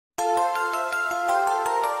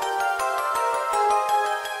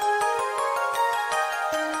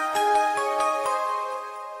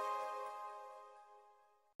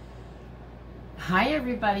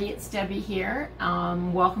everybody, it's Debbie here.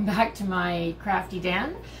 Welcome back to my crafty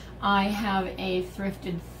den. I have a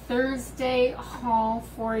Thrifted Thursday haul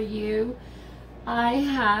for you. I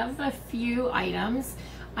have a few items.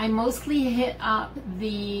 I mostly hit up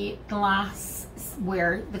the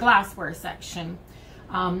glassware section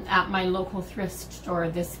at my local thrift store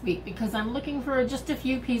this week because I'm looking for just a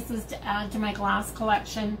few pieces to add to my glass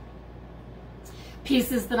collection.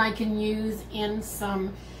 Pieces that I can use in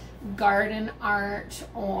some garden art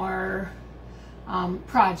or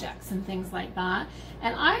projects and things like that.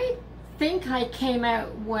 And I think I came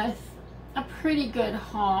out with a pretty good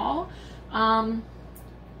haul. I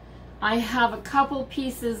have a couple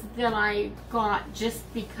pieces that I got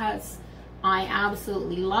just because I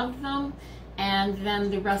absolutely love them, and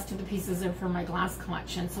then the rest of the pieces are for my glass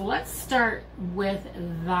collection. So let's start with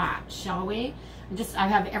that, shall we? I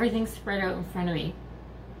have everything spread out in front of me.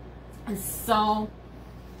 And so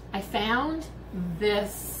I found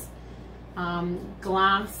this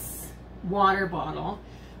glass water bottle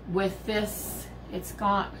with this, it's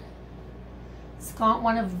got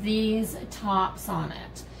one of these tops on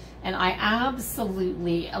it. And I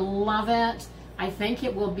absolutely love it. I think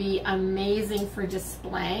it will be amazing for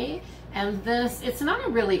display. And this, it's not a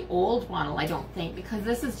really old bottle, I don't think, because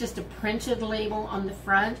this is just a printed label on the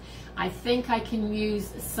front. I think I can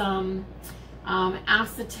use some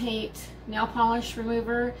acetate nail polish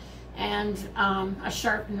remover and a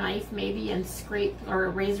sharp knife maybe, and scrape, or a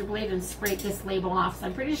razor blade, and scrape this label off. So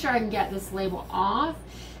I'm pretty sure I can get this label off,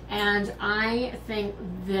 and I think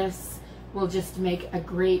this will just make a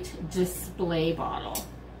great display bottle.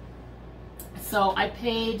 So I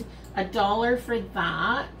paid $1 for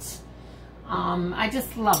that. I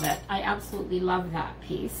just love it. I absolutely love that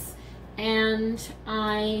piece. And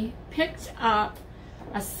I picked up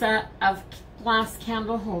a set of glass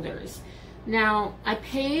candle holders. Now, I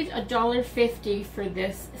paid $1.50 for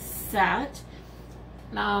this set.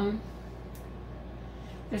 There's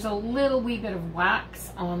a little wee bit of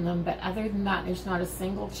wax on them, but other than that, there's not a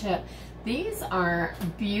single chip. These are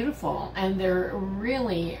beautiful, and they're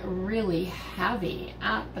really, really heavy,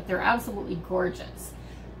 but they're absolutely gorgeous.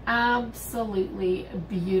 Absolutely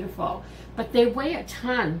beautiful. But they weigh a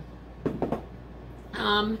ton.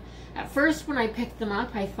 At first, when I picked them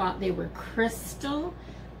up, I thought they were crystal.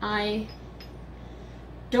 I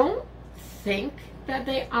don't think that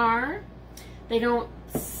they are. They don't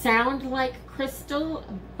sound like crystal,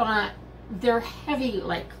 but they're heavy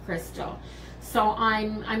like crystal. So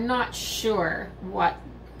I'm not sure what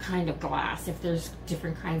kind of glass, if there's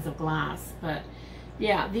different kinds of glass. But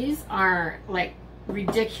yeah, these are like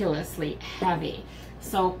ridiculously heavy.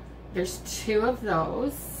 So there's 2 of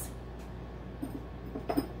those.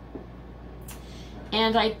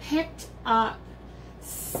 And I picked up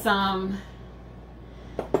some,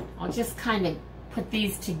 I'll just kind of put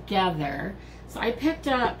these together. So I picked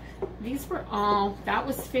up, these were all, that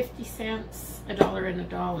was 50 cents, $1 and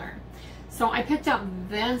 $1. So I picked up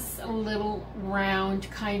this little round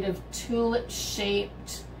kind of tulip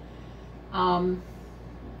shaped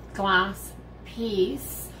glass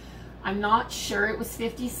piece. I'm not sure it was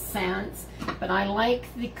 50 cents, but I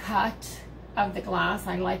like the cut of the glass.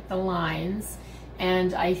 I like the lines.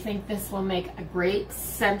 And I think this will make a great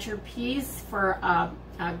centerpiece for a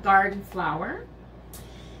garden flower.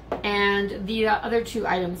 And the other 2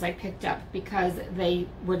 items I picked up because they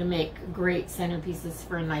would make great centerpieces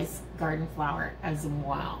for a nice garden flower as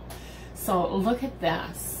well. So look at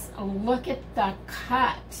this. Look at the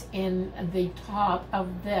cut in the top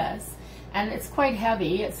of this. And it's quite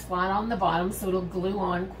heavy. It's flat on the bottom, so it'll glue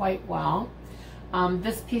on quite well.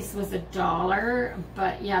 This piece was $1,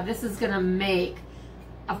 but yeah, this is going to make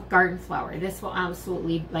a garden flower. This will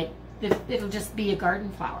absolutely, like, it'll just be a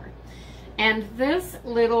garden flower. And this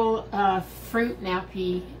little fruit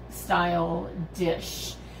nappy style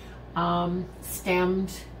dish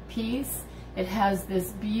stemmed piece, it has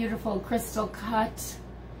this beautiful crystal cut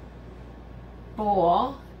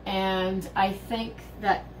bowl, and I think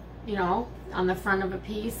that, you know, on the front of a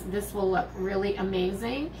piece, this will look really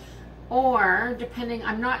amazing. Or depending,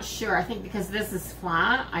 I'm not sure, I think because this is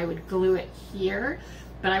flat, I would glue it here.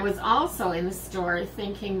 But I was also in the store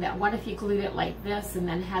thinking that what if you glued it like this and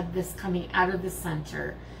then had this coming out of the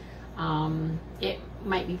center? It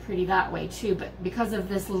might be pretty that way too, but because of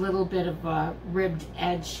this little bit of a ribbed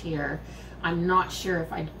edge here, I'm not sure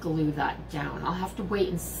if I'd glue that down. I'll have to wait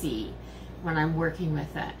and see when I'm working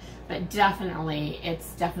with it. But definitely,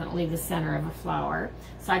 it's definitely the center of a flower.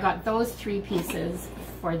 So I got those 3 pieces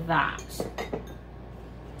for that.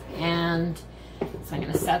 And so I'm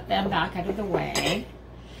gonna set them back out of the way.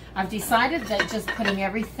 I've decided that just putting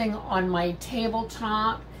everything on my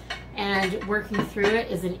tabletop and working through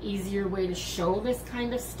it is an easier way to show this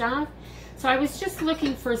kind of stuff. So I was just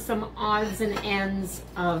looking for some odds and ends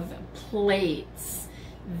of plates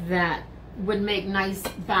that would make nice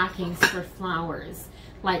backings for flowers.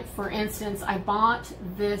 Like for instance, I bought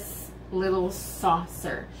this little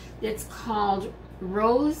saucer. It's called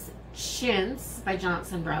Rose Chintz by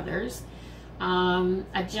Johnson Brothers.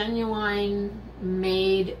 A genuine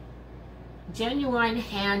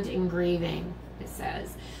hand engraving, it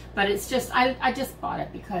says. But it's just, I just bought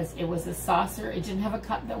it because it was a saucer. It didn't have a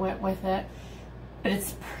cup that went with it. But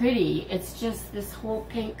it's pretty. It's just this whole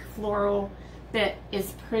pink floral bit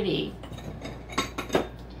is pretty.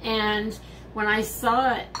 And when I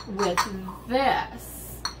saw it with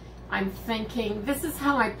this, I'm thinking, this is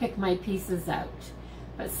how I pick my pieces out.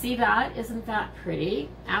 But see that? Isn't that pretty?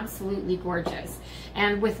 Absolutely gorgeous.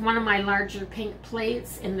 And with one of my larger pink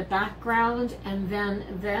plates in the background, and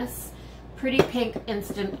then this pretty pink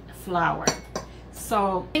instant flower.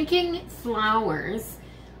 So thinking flowers,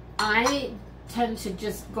 I tend to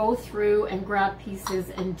just go through and grab pieces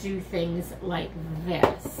and do things like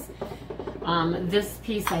this. This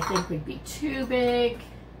piece I think would be too big,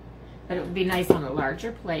 but it would be nice on a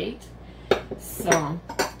larger plate. So,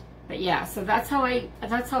 but yeah, so that's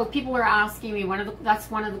how people were asking me. That's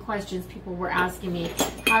one of the questions people were asking me.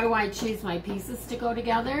 How do I choose my pieces to go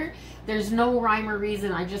together? There's no rhyme or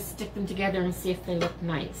reason. I just stick them together and see if they look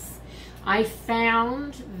nice. I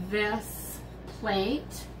found this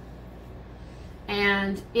plate,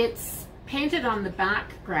 and it's painted on the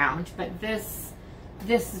background, but this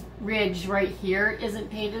ridge right here isn't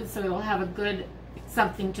painted, so it'll have a good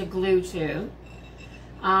something to glue to.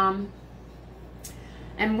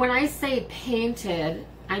 And when I say painted,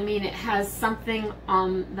 I mean it has something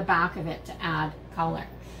on the back of it to add color.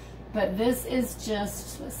 But this is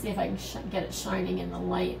just, let's see if I can get it shining in the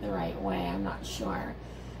light the right way. I'm not sure.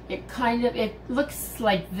 It looks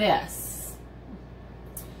like this,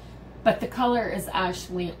 but the color is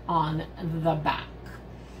actually on the back.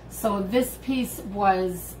 So this piece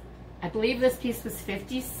was, I believe this piece was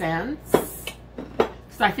 50 cents.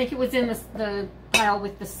 So I think it was in the pile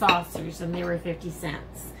with the saucers, and they were 50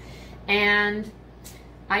 cents. And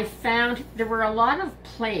I found there were a lot of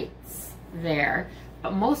plates there,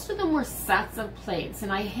 but most of them were sets of plates.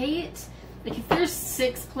 And I hate, like if there's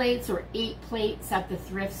 6 plates or 8 plates at the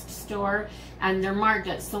thrift store and they're marked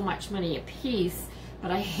at so much money a piece,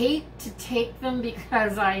 but I hate to take them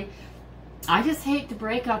because I just hate to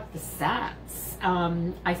break up the sets.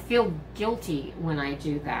 I feel guilty when I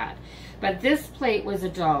do that. But this plate was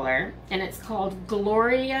 $1, and it's called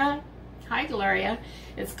Gloria. Hi, Gloria.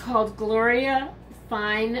 It's called Gloria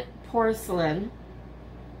Fine Porcelain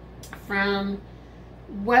from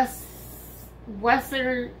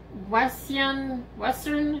Western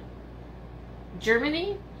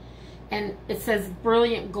Germany, and it says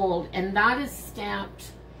brilliant gold, and that is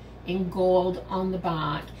stamped in gold on the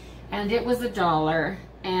back. And it was $1,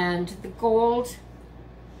 and the gold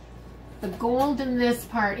in this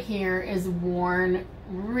part here is worn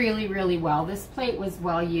really, really well. This plate was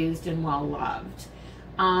well used and well loved,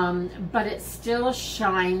 but it still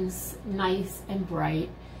shines nice and bright.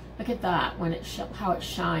 Look at that, when how it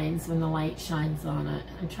shines when the light shines on it.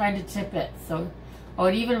 I'm trying to tip it so, oh,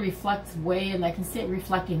 it even reflects way, and I can see it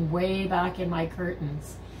reflecting way back in my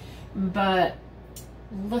curtains. But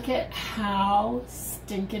look at how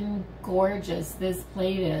stinking gorgeous this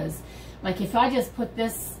plate is. Like if I just put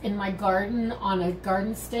this in my garden on a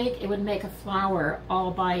garden stake, it would make a flower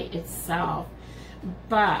all by itself.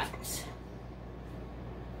 But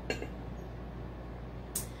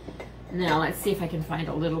now let's see if I can find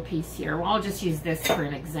a little piece here. Well, I'll just use this for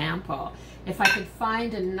an example. If I could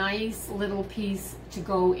find a nice little piece to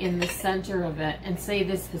go in the center of it, and say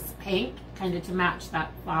this was pink, kind of to match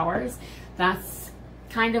that flowers, that's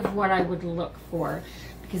kind of what I would look for.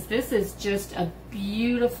 Because this is just a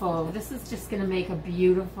beautiful, this is just going to make a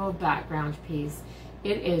beautiful background piece.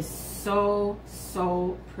 It is so,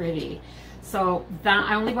 so pretty. So that,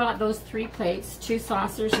 I only bought those 3 plates, 2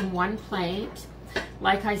 saucers and 1 plate.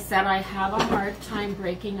 Like I said, I have a hard time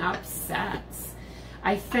breaking up sets.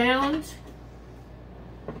 I found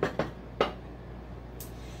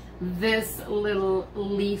this little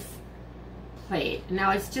leaf plate.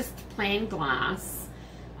 Now it's just plain glass.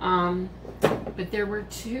 But there were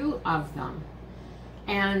 2 of them,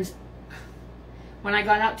 and when I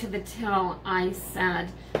got out to the till, I said,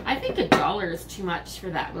 I think $1 is too much for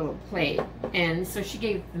that little plate, and so she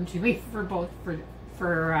gave them to me for both, for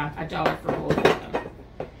 $1 for both of them.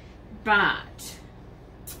 But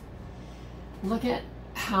look at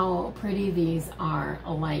how pretty these are,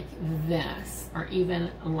 like this, or even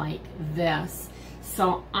like this.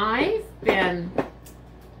 So I've been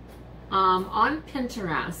on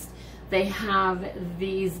Pinterest. They have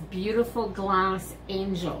these beautiful glass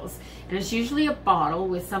angels, and it's usually a bottle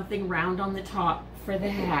with something round on the top for the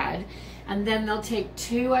head, and then they'll take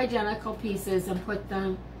two identical pieces and put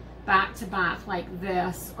them back to back like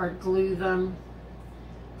this, or glue them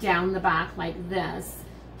down the back like this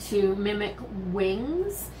to mimic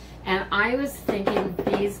wings. And I was thinking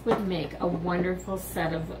these would make a wonderful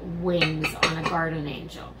set of wings on a garden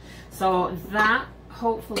angel. So that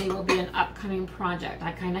hopefully will be an upcoming project.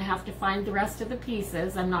 I kind of have to find the rest of the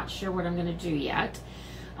pieces. I'm not sure what I'm going to do yet.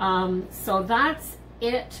 So that's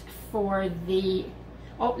it for the,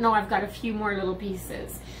 oh no, I've got a few more little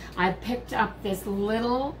pieces. I picked up this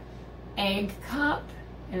little egg cup,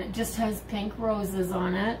 and it just has pink roses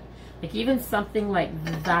on it. Like even something like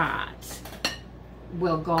that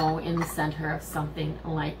will go in the center of something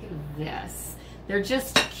like this. They're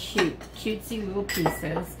just cute, cutesy little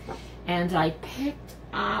pieces. And I picked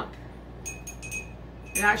up,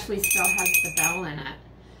 it actually still has the bell in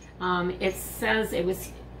it. It says it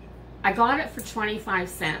was, I got it for 25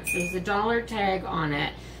 cents. There's a $1 tag on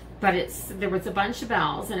it, but there was a bunch of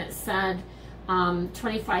bells, and it said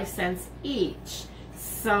 25 cents each.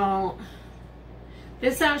 So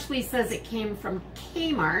this actually says it came from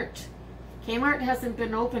Kmart. Kmart hasn't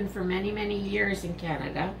been open for many, many years in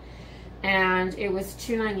Canada, and it was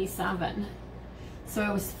 $2.97. So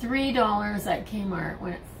it was $3 at Kmart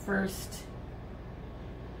when it first.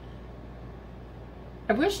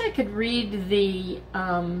 I wish I could read the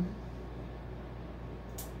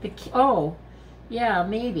oh, yeah,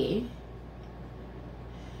 maybe.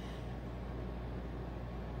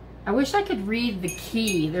 I wish I could read the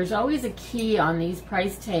key. There's always a key on these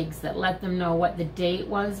price tags that let them know what the date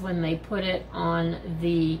was when they put it on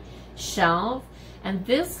the shelf. And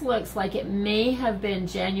this looks like it may have been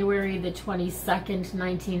January the 22nd,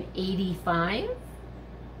 1985.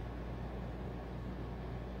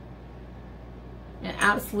 It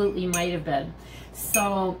absolutely might have been.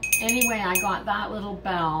 So anyway, I got that little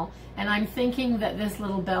bell, and I'm thinking that this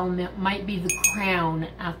little bell might be the crown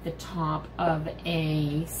at the top of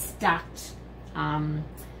a stacked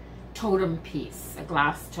totem piece, a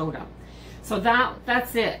glass totem. So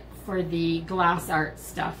that's it for the glass art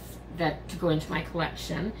stuff to go into my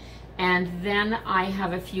collection. And then I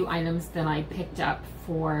have a few items that I picked up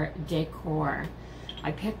for decor.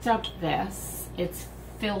 I picked up this. It's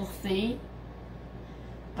filthy,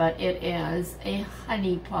 but it is a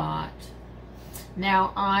honey pot.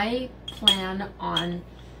 Now I plan on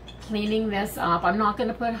cleaning this up. I'm not going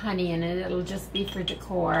to put honey in it. It'll just be for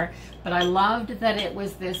decor. But I loved that it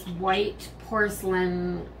was this white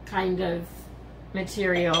porcelain kind of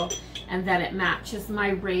material, and that it matches my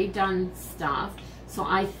Ray Dunn stuff. So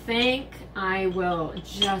I think I will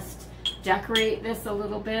just decorate this a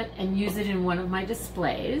little bit and use it in one of my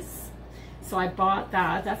displays. So I bought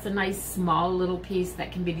that. That's a nice small little piece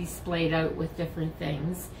that can be displayed out with different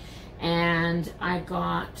things. And I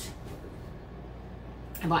bought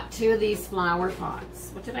 2 of these flower pots.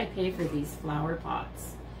 What did I pay for these flower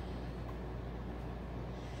pots?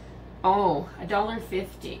 Oh,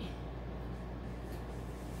 $1.50.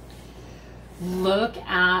 Look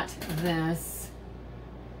at this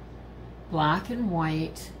black and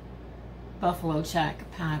white buffalo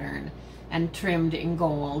check pattern and trimmed in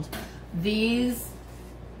gold. These,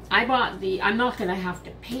 I bought I'm not going to have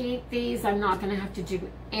to paint these. I'm not going to have to do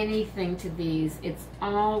anything to these. It's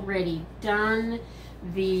already done.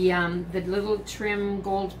 The little trim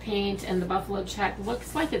gold paint and the buffalo check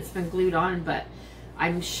looks like it's been glued on, but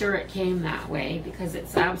I'm sure it came that way because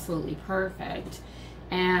it's absolutely perfect.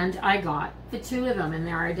 And I got the 2 of them, and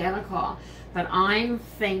they're identical. But I'm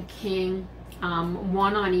thinking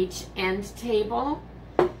one on each end table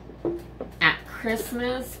at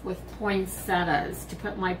Christmas with poinsettias, to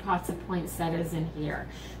put my pots of poinsettias in here.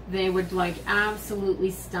 They would look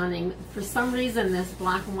absolutely stunning. For some reason, this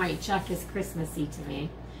black and white check is Christmassy to me,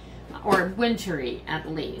 or wintry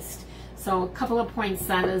at least. So a couple of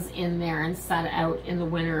poinsettias in there and set out in the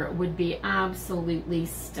winter would be absolutely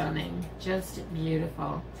stunning. Just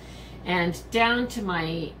beautiful. And down to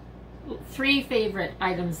my 3 favorite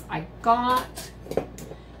items I got.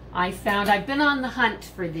 I've been on the hunt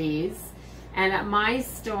for these, and at my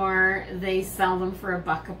store they sell them for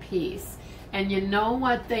 $1 a piece. And you know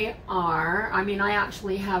what they are? I mean, I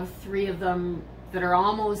actually have 3 of them that are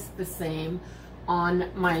almost the same on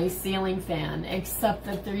my ceiling fan, except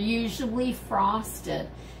that they're usually frosted,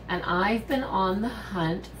 and I've been on the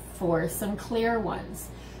hunt for some clear ones.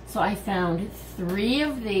 So I found 3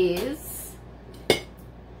 of these.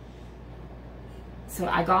 So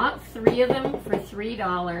I got 3 of them for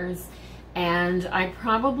 $3, And I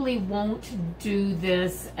probably won't do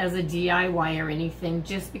this as a DIY or anything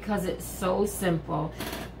just because it's so simple.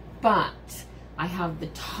 But I have the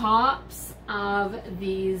tops of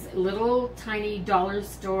these little tiny dollar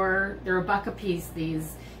store, they're $1 a piece,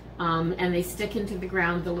 these, and they stick into the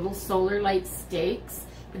ground, the little solar light stakes.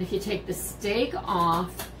 But if you take the stake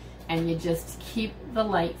off and you just keep the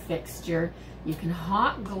light fixture, you can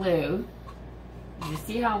hot glue. You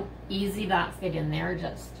see how easy that fit in there?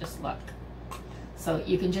 Just look. So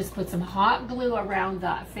you can just put some hot glue around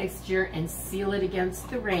that fixture and seal it against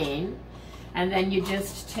the rain. And then you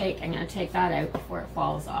just take, I'm going to take that out before it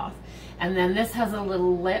falls off. And then this has a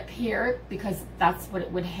little lip here because that's what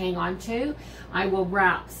it would hang on to. I will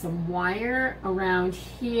wrap some wire around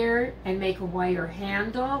here and make a wire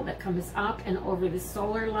handle that comes up and over the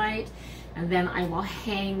solar light. And then I will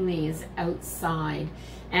hang these outside.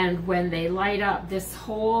 And when they light up, this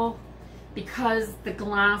whole, because the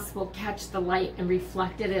glass will catch the light and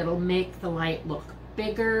reflect it, it'll make the light look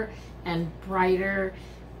bigger and brighter.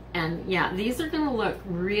 And yeah, these are gonna look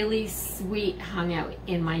really sweet hung out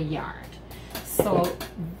in my yard. So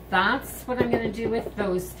that's what I'm gonna do with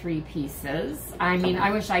those 3 pieces. I mean,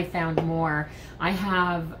 I wish I found more. I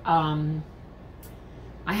have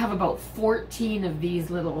about 14 of these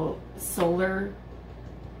little solar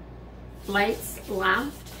lights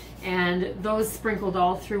left, and those sprinkled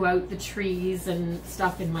all throughout the trees and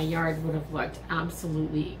stuff in my yard would have looked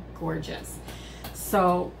absolutely gorgeous.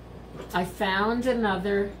 So I found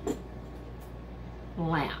another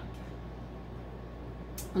lamp.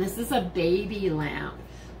 This is a baby lamp.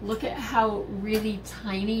 Look at how really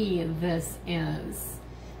tiny this is.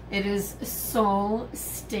 It is so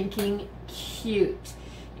stinking cute.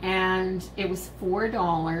 And it was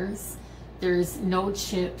 $4. There's no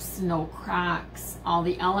chips, no cracks. All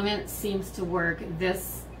the elements seems to work.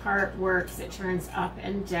 This part works. It turns up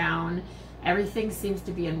and down. Everything seems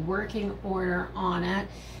to be in working order on it.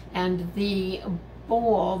 And the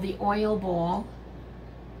bowl, the oil bowl,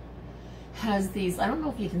 has these, I don't know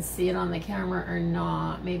if you can see it on the camera or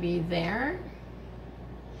not, maybe there.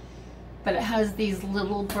 But it has these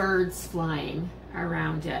little birds flying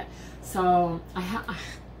around it. So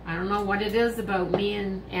I don't know what it is about me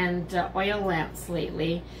and oil lamps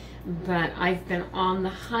lately, but I've been on the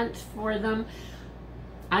hunt for them.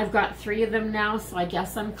 I've got 3 of them now, so I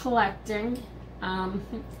guess I'm collecting.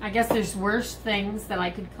 I guess there's worse things that I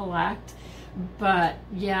could collect, but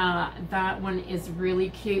yeah, that one is really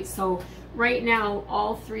cute. So right now,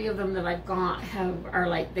 all 3 of them that I've got are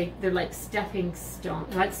like, they're like stepping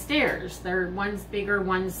stones, like stairs. One's bigger,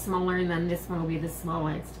 one's smaller, and then this one will be the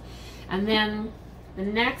smallest. And then the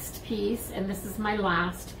next piece, and this is my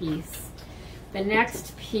last piece, the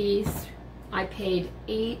next piece, I paid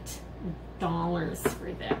 $8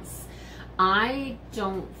 for this. I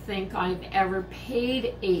don't think I've ever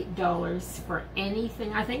paid $8 for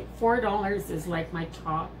anything. I think $4 is like my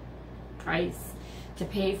top price to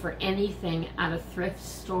pay for anything at a thrift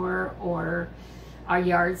store or a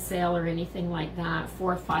yard sale or anything like that. $4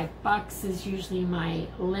 or $5 is usually my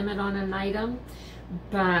limit on an item.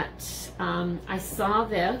 But I saw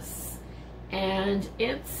this and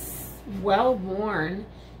it's well worn,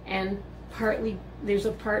 and partly there's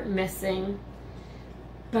a part missing,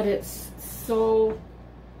 but it's so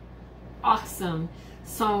awesome.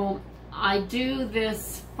 So I do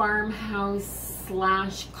this farmhouse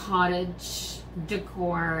 / cottage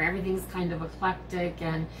decor. Everything's kind of eclectic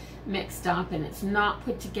and mixed up, and it's not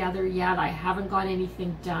put together yet. I haven't got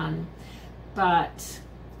anything done, but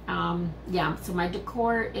yeah, so my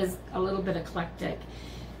decor is a little bit eclectic.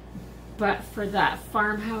 But for that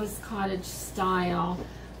farmhouse cottage style,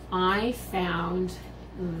 I found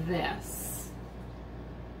this.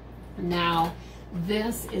 Now,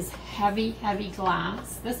 this is heavy, heavy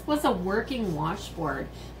glass. This was a working washboard,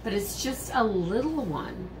 but it's just a little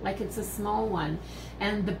one, like it's a small one.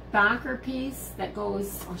 And the backer piece that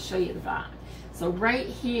goes, I'll show you the back. So right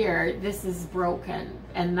here, this is broken,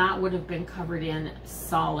 and that would have been covered in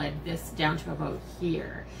solid, this down to about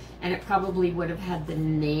here. And it probably would have had the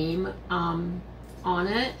name on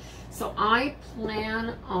it. So I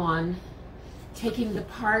plan on taking the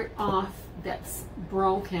part off that's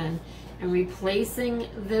broken and replacing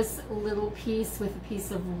this little piece with a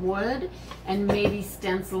piece of wood, and maybe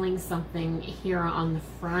stenciling something here on the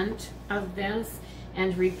front of this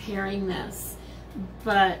and repairing this.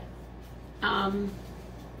 But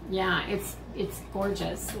yeah, it's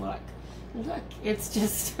gorgeous. Look, it's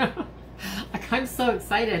just I'm so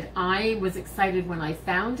excited. I was excited when I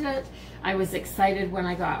found it. I was excited when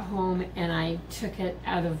I got home and I took it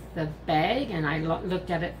out of the bag and I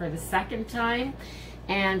looked at it for the second time.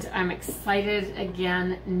 and I'm excited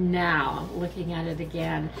again now, looking at it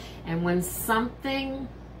again. And when something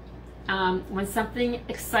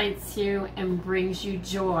excites you and brings you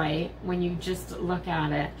joy, when you just look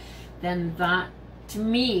at it, then that, to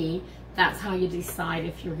me, that's how you decide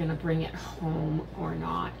if you're going to bring it home or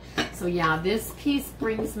not. So yeah, this piece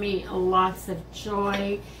brings me lots of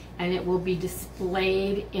joy, and it will be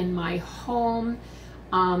displayed in my home.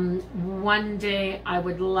 One day I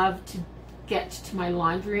would love to get to my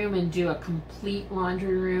laundry room and do a complete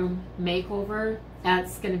laundry room makeover.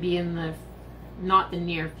 That's going to be in the not the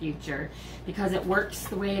near future, because it works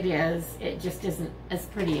the way it is. It just isn't as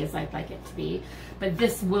pretty as I'd like it to be. But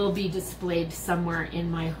this will be displayed somewhere in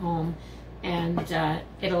my home, and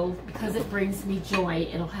it'll, because it brings me joy,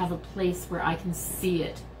 it'll have a place where I can see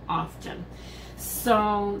it often.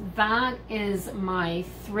 So that is my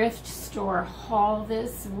thrift store haul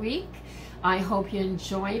this week. I hope you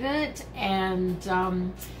enjoyed it,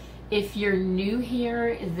 and if you're new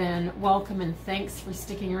here, then welcome and thanks for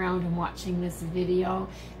sticking around and watching this video.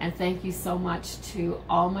 And thank you so much to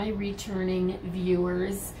all my returning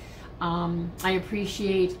viewers. I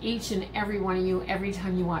appreciate each and every one of you every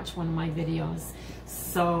time you watch one of my videos.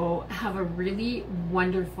 So have a really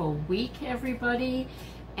wonderful week, everybody,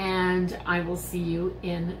 and I will see you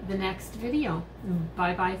in the next video.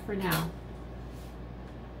 Bye-bye for now.